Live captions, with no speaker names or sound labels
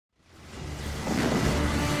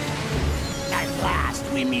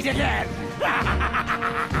we meet again!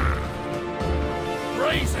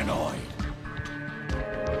 Brazonoid!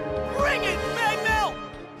 Bring it, Magmel!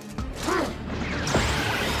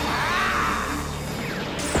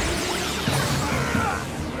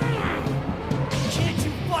 Can't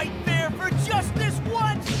you fight fair for just this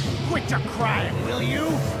once? Quit your crying, will you?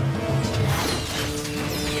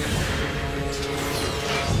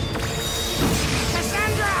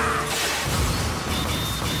 Cassandra!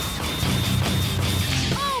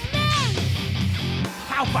 Oh, man!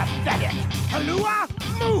 How pathetic! Halua,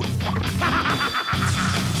 move!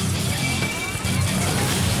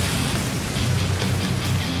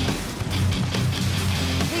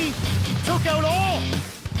 He took out all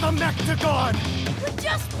the Mechtanium! With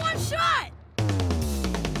just one shot!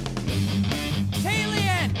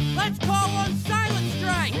 Alien! Let's call on Silent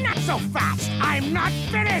Strike! Not so fast! I'm not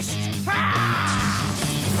finished!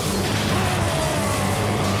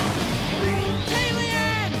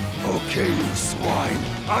 Alien! Okay, you swine.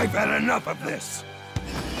 I've had enough of this.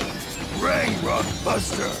 Ring Rock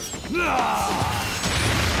Buster. Now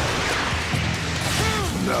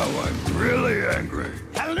I'm really angry.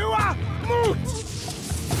 Halua, moot!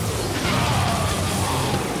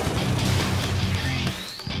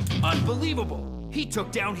 Unbelievable! He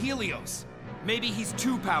took down Helios. Maybe he's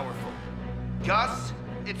too powerful. Gus,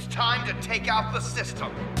 it's time to take out the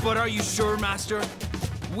system. But are you sure, Master?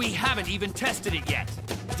 We haven't even tested it yet.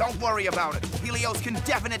 Don't worry about it. Helios can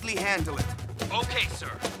definitely handle it. Okay,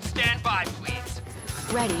 sir. Stand by, please.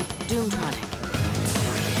 Ready, Doomtronic.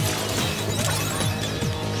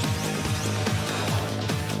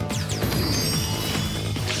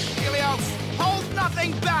 Helios, hold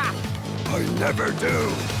nothing back! I never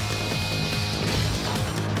do.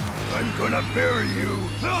 I'm gonna bury you.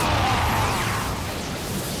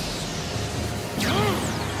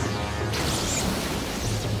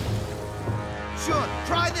 Shun,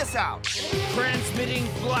 try this out. Transmitting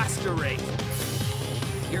blaster rate.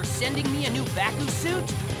 You're sending me a new Baku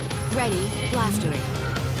suit? Ready, Blaster.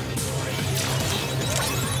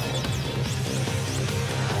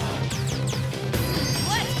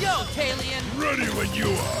 Let's go, Talion! Ready when you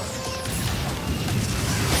are.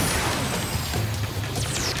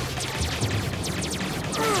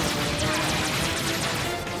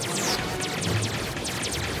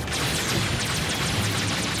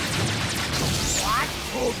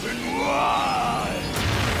 Open wide!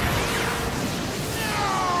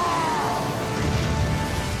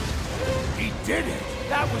 He did it!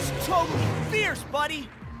 That was totally fierce, buddy!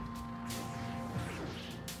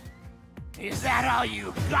 Is that all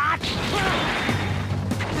you got?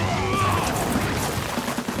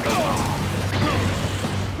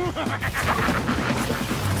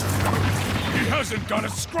 He hasn't got a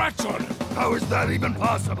scratch on him! How is that even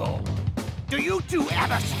possible? Do you two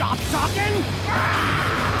ever stop talking?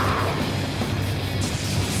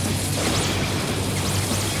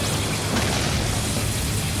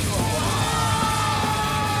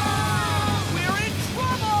 We're in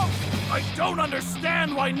trouble! I don't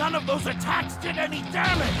understand why none of those attacks did any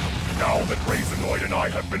damage! Now that Brazonoid and I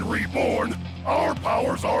have been reborn, our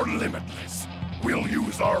powers are limitless. We'll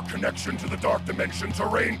use our connection to the Dark Dimension to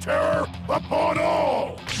rain terror upon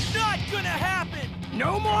all! Not gonna happen!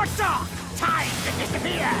 No more talk! Time to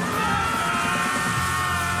disappear!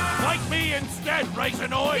 Fight me instead,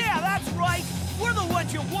 Brazonoid! Yeah, that's right! We're the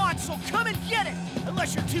ones you want, so come and get it!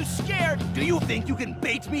 Unless you're too scared! Do you think you can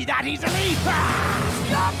bait me that easily?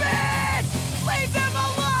 Stop it! Leave them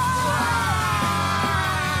alone!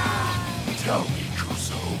 Tell me,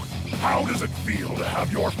 Kuso, how does it feel to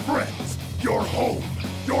have your friends, your home,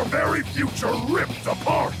 your very future ripped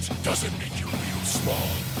apart? Does it make you feel small?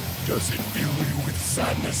 Does it fill you with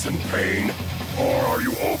sadness and pain? Or are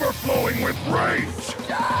you overflowing with rage?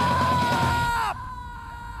 Stop!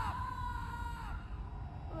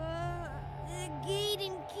 The gate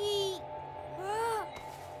and key.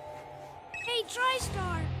 Hey,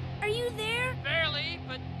 TriStar, are you there? Barely,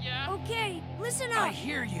 but yeah. Okay, listen I up.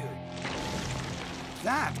 hear you.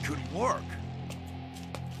 That could work.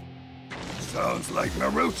 Sounds like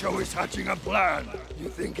Naruto is hatching a plan. You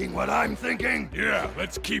thinking what I'm thinking? Yeah,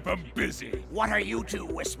 let's keep him busy. What are you two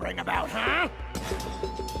whispering about, huh?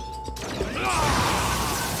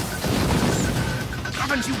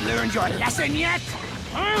 Haven't you learned your lesson yet?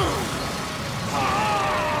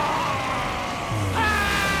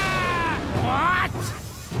 What?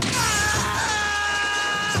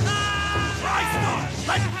 TriStar,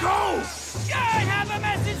 let go! I have a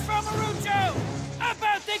message from Naruto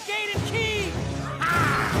about the gate and key!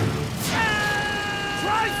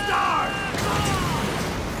 TriStar!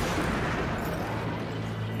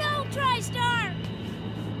 No, TriStar!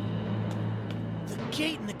 The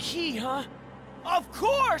gate and the key, huh? Of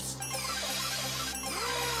course!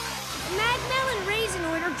 Magmel and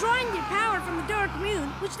Raisinoid are drawing their power from the Dark Moon,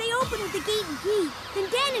 which they open with the gate and key. Then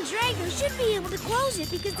Dan and Drago should be able to close it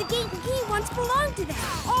because the gate and key once belonged to them.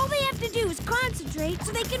 All they have to do is concentrate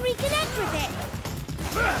so they can reconnect with it.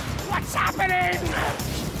 What's happening?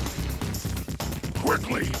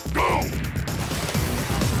 Quickly, go!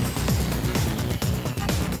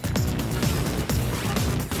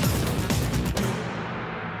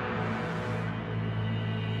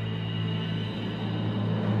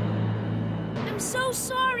 I'm so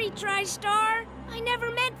sorry, TriStar. I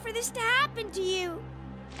never meant for this to happen to you.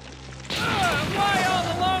 Why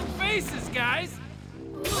all the long faces, guys?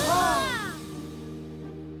 Ah!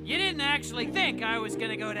 You didn't actually think I was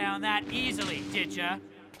gonna go down that easily, did ya?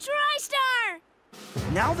 TriStar!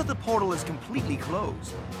 Now that the portal is completely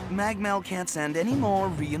closed, Magmel can't send any more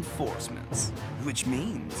reinforcements, which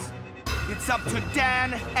means... It's up to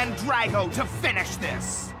Dan and Drago to finish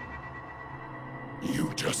this.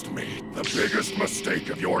 You just made the biggest mistake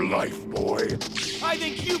of your life, boy. I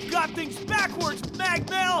think you've got things backwards,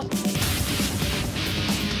 Magmel!